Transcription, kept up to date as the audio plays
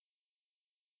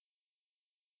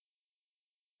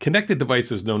Connected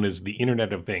devices known as the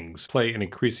Internet of Things play an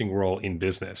increasing role in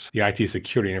business. The IT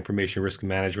Security and Information Risk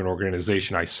Management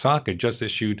Organization, ISACA, just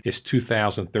issued its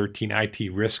 2013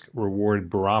 IT Risk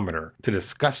Reward Barometer. To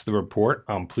discuss the report,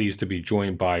 I'm pleased to be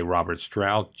joined by Robert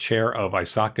Stroud, Chair of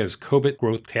ISACA's COVID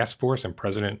Growth Task Force and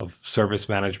President of Service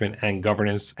Management and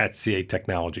Governance at CA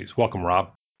Technologies. Welcome,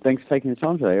 Rob. Thanks for taking the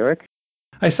time today, Eric.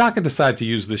 ISACA decided to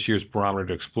use this year's barometer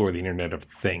to explore the Internet of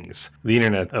Things. The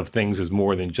Internet of Things is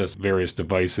more than just various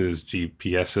devices,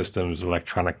 GPS systems,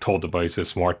 electronic toll devices,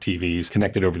 smart TVs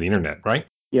connected over the Internet, right?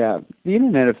 Yeah, the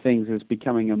Internet of Things is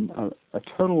becoming a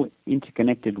total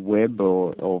interconnected web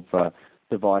of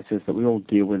devices that we all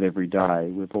deal with every day.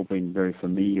 We've all been very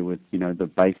familiar with, the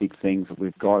basic things that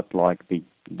we've got, like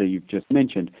that you've just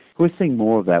mentioned. We're seeing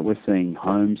more of that. We're seeing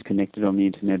homes connected on the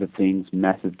Internet of Things,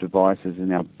 massive devices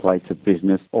in our place of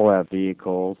business, all our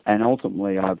vehicles, and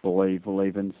ultimately, I believe, we'll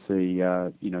even see,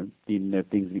 the Internet of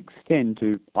Things extend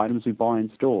to items we buy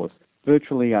in stores.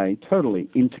 Virtually a totally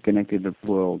interconnected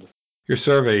world. Your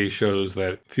survey shows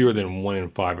that fewer than 1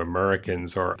 in 5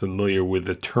 Americans are familiar with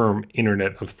the term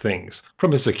Internet of Things.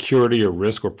 From a security or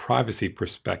risk or privacy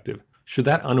perspective, should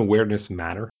that unawareness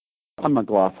matter? I'm a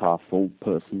glass half full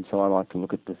person, so I like to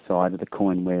look at the side of the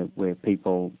coin where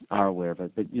people are aware of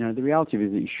it. But, the reality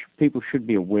is that people should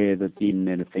be aware that the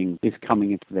Internet of Things is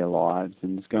coming into their lives,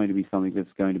 and it's going to be something that's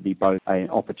going to be both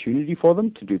an opportunity for them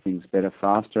to do things better,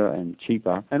 faster, and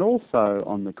cheaper. And also,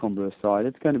 on the converse side,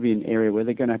 it's going to be an area where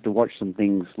they're going to have to watch some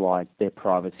things like their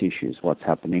privacy issues, what's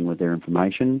happening with their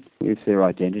information. Is their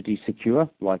identity secure,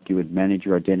 like you would manage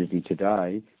your identity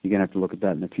today? You're going to have to look at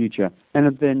that in the future.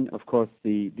 And then, of course,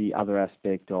 the other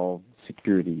aspect of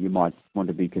security. You might want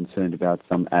to be concerned about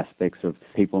some aspects of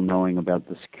people knowing about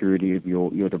the security of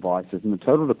your devices, and the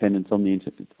total dependence on the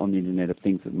Internet of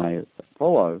Things that may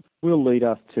follow will lead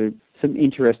us to some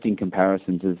interesting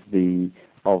comparisons of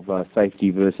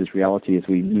safety versus reality as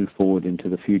we move forward into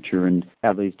the future, and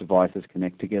how these devices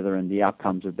connect together and the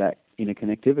outcomes of that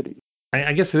interconnectivity.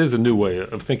 I guess it is a new way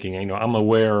of thinking. I'm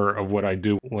aware of what I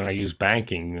do when I use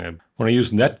banking. When I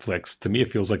use Netflix, to me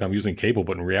it feels like I'm using cable,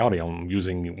 but in reality I'm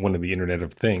using one of the Internet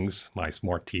of Things, my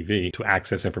smart TV, to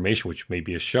access information, which may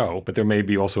be a show, but there may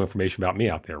be also information about me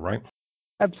out there, right?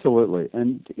 Absolutely.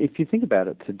 And if you think about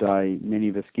it today, many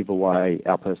of us give away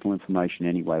our personal information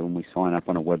anyway when we sign up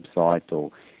on a website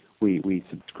or we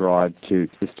subscribe to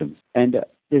systems. And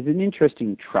there's an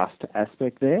interesting trust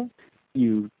aspect there.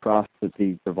 You trust that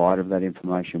the provider of that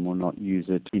information will not use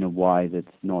it in a way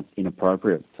that's not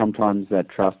inappropriate. Sometimes that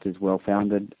trust is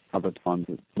well-founded, other times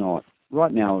it's not.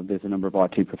 Right now, there's a number of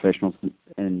IT professionals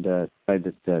and say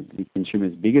that the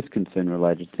consumer's biggest concern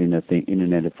related to the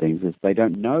Internet of Things is they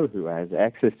don't know who has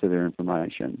access to their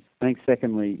information. I think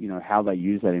secondly, how they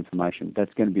use that information,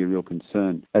 that's going to be a real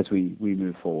concern as we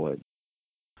move forward.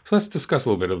 So let's discuss a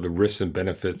little bit of the risks and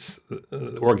benefits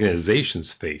organizations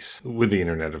face with the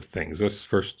Internet of Things. Let's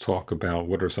first talk about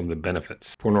what are some of the benefits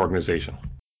for an organization.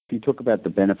 If you talk about the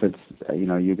benefits,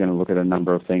 you're going to look at a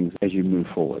number of things as you move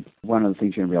forward. One of the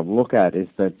things you're going to be able to look at is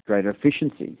that greater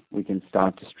efficiency. We can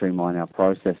start to streamline our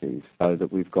processes so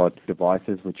that we've got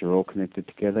devices which are all connected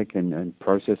together and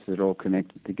processes that are all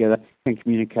connected together, can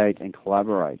communicate and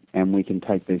collaborate. And we can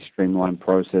take these streamlined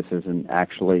processes and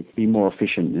actually be more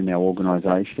efficient in our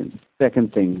organization.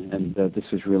 Second thing, and this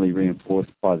was really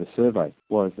reinforced by the survey,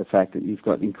 was the fact that you've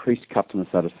got increased customer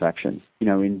satisfaction.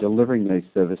 In delivering these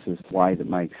services in a way that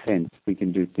makes sense, we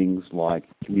can do things like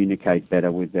communicate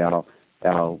better with our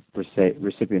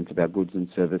recipients of our goods and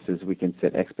services. We can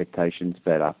set expectations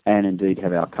better and indeed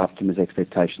have our customers'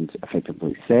 expectations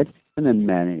effectively set and then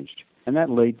managed. And that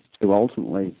leads to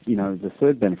ultimately, the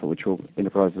third benefit which all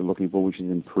enterprises are looking for, which is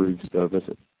improved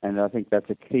services. And I think that's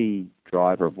a key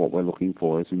driver of what we're looking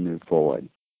for as we move forward.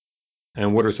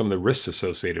 And what are some of the risks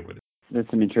associated with it? There's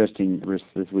some interesting risks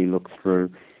as we look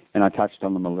through, and I touched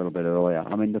on them a little bit earlier.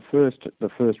 I mean, the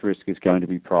first risk is going to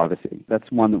be privacy. That's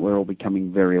one that we're all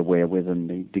becoming very aware with, and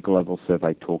the global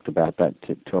survey talked about that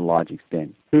to a large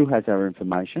extent. Who has our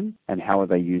information, and how are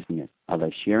they using it? Are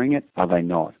they sharing it? Are they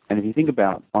not? And if you think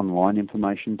about online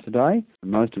information today,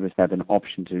 most of us have an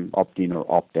option to opt in or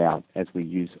opt out as we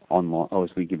use online, or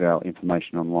as we give our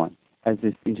information online. As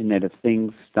this Internet of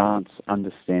Things starts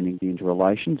understanding the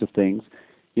interrelations of things,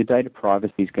 your data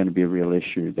privacy is going to be a real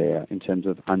issue there in terms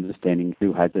of understanding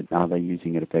who has it and are they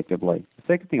using it effectively. The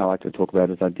second thing I like to talk about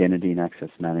is identity and access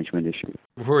management issues.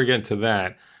 Before we get into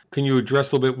that, can you address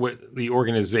a little bit what the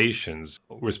organization's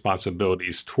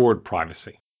responsibilities toward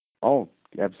privacy? Oh,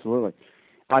 absolutely.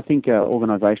 I think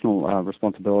organizational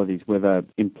responsibilities, whether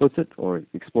implicit or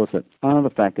explicit, are the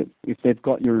fact that if they've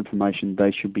got your information,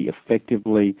 they should be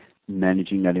effectively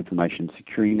managing that information,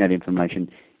 securing that information,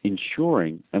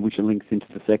 ensuring, and which links into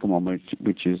the second one,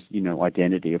 which is,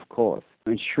 identity, of course,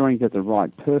 ensuring that the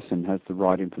right person has the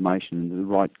right information and the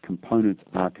right components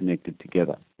are connected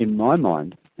together. In my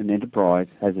mind, an enterprise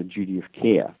has a duty of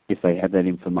care if they have that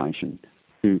information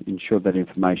to ensure that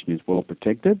information is well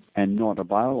protected and not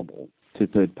available to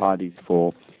third parties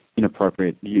for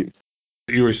inappropriate use.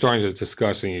 You were starting to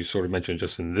discuss, and you sort of mentioned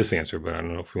just in this answer, but I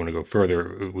don't know if you want to go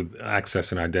further with access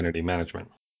and identity management.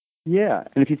 Yeah,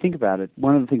 and if you think about it,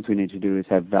 one of the things we need to do is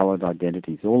have valid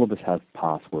identities. All of us have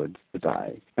passwords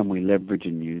today, and we leverage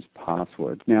and use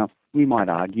passwords. Now, we might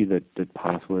argue that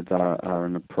passwords are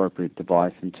an appropriate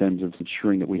device in terms of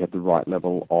ensuring that we have the right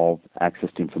level of access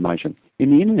to information.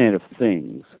 In the Internet of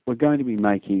Things, we're going to be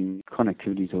making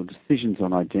connectivities or decisions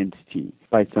on identity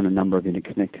based on a number of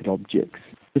interconnected objects.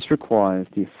 This requires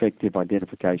the effective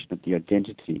identification of the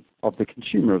identity of the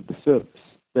consumer of the service,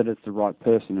 that it's the right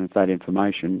person, and if that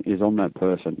information is on that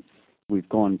person, we've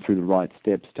gone through the right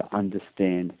steps to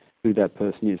understand who that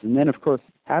person is. And then, of course,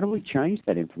 how do we change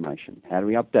that information? How do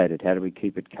we update it? How do we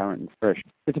keep it current and fresh?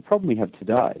 It's a problem we have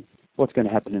today. What's going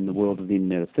to happen in the world of the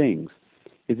Internet of Things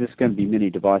is there's going to be many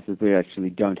devices that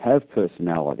actually don't have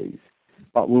personalities,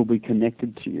 but will be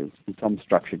connected to you in some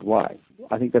structured way.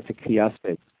 I think that's a key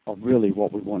aspect of really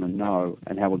what we want to know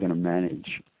and how we're going to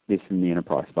manage this in the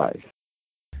enterprise space.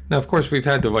 Now, of course, we've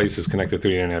had devices connected to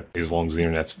the Internet as long as the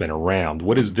Internet's been around.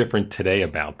 What is different today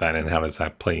about that, and how does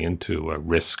that play into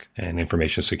risk and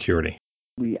information security?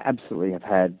 We absolutely have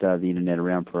had the Internet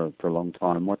around for a long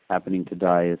time. What's happening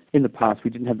today is, in the past, we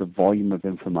didn't have the volume of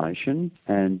information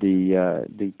and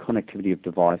the connectivity of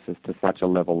devices to such a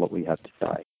level that we have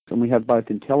today. And we have both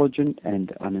intelligent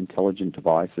and unintelligent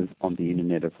devices on the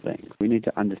Internet of Things. We need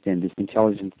to understand this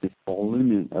intelligence, this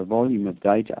volume of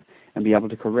data, and be able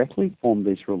to correctly form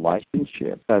this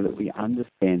relationship so that we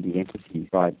understand the entities,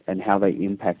 right, and how they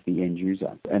impact the end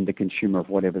user and the consumer of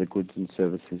whatever the goods and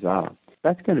services are.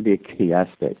 That's going to be a key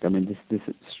aspect. I mean, this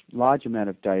large amount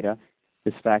of data,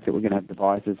 this fact that we're going to have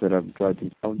devices that are both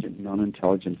intelligent and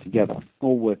unintelligent together,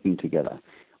 all working together,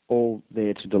 all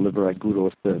there to deliver a good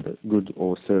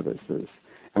or services.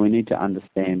 And we need to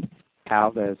understand how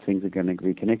those things are going to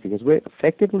be connected, because we're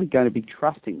effectively going to be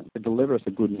trusting them to deliver us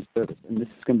a good and service. And this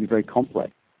is going to be very complex.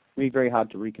 It's going to be very hard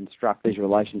to reconstruct these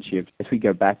relationships as we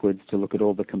go backwards to look at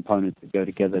all the components that go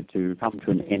together to come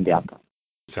to an end outcome.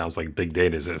 Sounds like big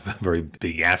data is a very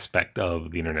big aspect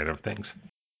of the Internet of Things.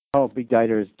 Oh, big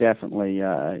data is definitely,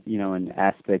 an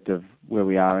aspect of where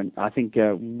we are. And I think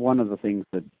one of the things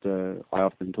that I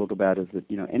often talk about is that,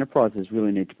 enterprises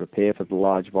really need to prepare for the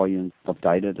large volumes of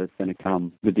data that's going to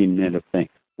come with the Internet of Things.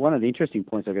 One of the interesting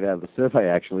points I got out of the survey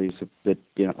actually is that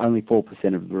only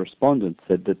 4% of the respondents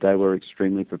said that they were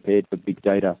extremely prepared for big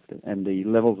data and the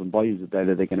levels and volumes of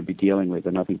data they're going to be dealing with.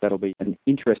 And I think that'll be an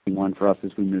interesting one for us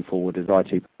as we move forward as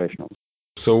IT professionals.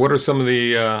 So what are some of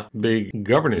the big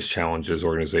governance challenges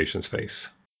organizations face?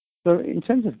 So in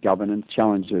terms of governance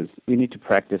challenges, we need to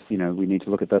practice, we need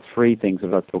to look at the three things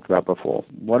that I've talked about before.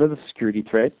 What are the security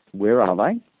threats? Where are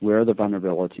they? Where are the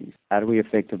vulnerabilities? How do we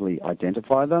effectively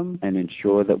identify them and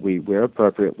ensure that where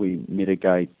appropriate, we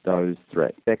mitigate those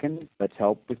threats? Second, let's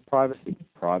help with privacy.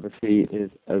 Privacy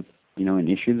is an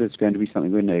issue that's going to be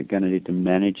something we're going to need to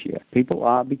manage here. People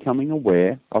are becoming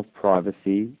aware of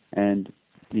privacy and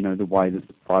the way that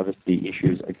the privacy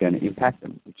issues are going to impact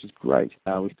them, which is great.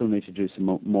 We still need to do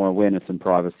some more awareness and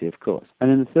privacy, of course.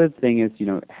 And then the third thing is,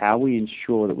 how we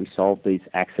ensure that we solve these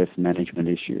access management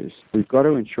issues. We've got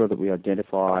to ensure that we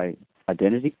identify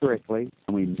identity correctly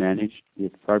and we manage the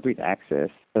appropriate access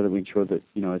so that we ensure that,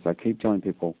 as I keep telling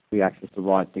people, we access the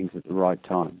right things at the right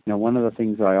time. One of the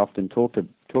things I often talk to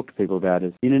people about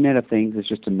is Internet of Things is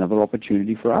just another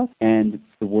opportunity for us, and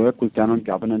the work we've done on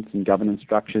governance and governance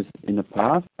structures in the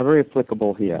past are very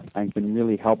applicable here and can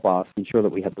really help us ensure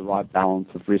that we have the right balance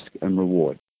of risk and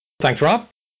reward. Thanks, Rob.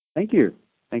 Thank you.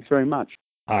 Thanks very much.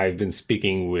 I've been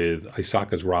speaking with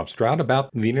ISACA's Rob Stroud about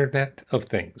the Internet of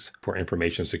Things. For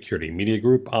Information Security Media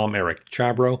Group, I'm Eric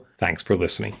Chabrow. Thanks for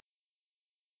listening.